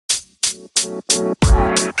Hi,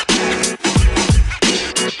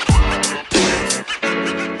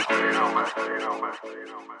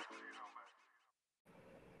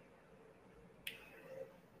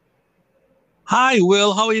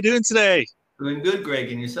 Will. How are you doing today? Doing good,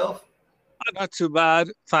 Greg, and yourself? Not too bad,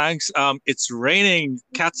 thanks. It's raining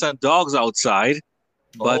cats and dogs outside,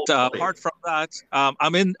 but Oh, really? apart from that,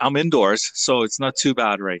 I'm indoors, so it's not too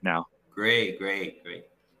bad right now. Great, great, great.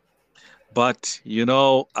 But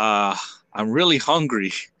I'm really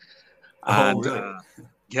hungry, Oh, and really?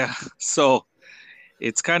 yeah, so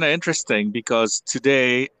it's kind of interesting because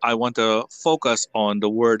today I want to focus on the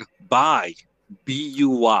word buy,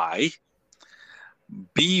 B-U-Y,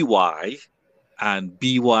 B-Y, and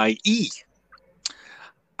B-Y-E.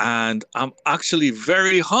 And I'm actually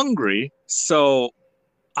very hungry. So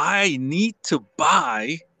I need to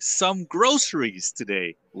buy some groceries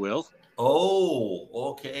today, Will. Oh,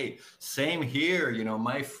 okay. Same here.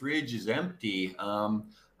 My fridge is empty.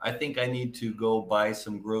 I think I need to go buy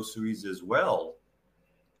some groceries as well.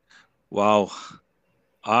 Wow.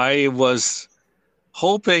 I was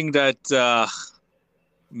hoping that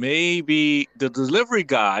maybe the delivery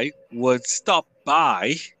guy would stop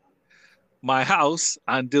by my house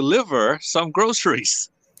and deliver some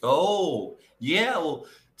groceries. Oh, yeah. Well,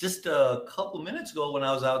 just a couple minutes ago when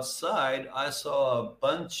I was outside, I saw a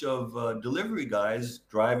bunch of delivery guys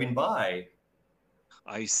driving by.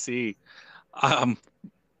 I see. Um,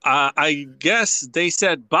 I guess they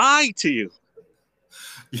said bye to you.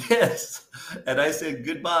 Yes. And I said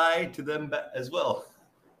goodbye to them as well.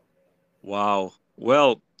 Wow.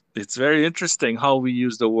 Well, it's very interesting how we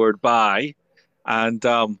use the word buy. And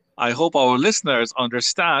I hope our listeners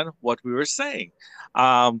understand what we were saying.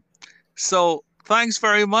 Um, so thanks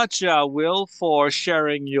very much, Will, for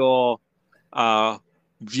sharing your uh,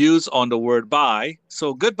 views on the word buy.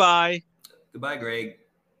 So goodbye. Goodbye, Greg.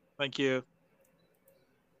 Thank you.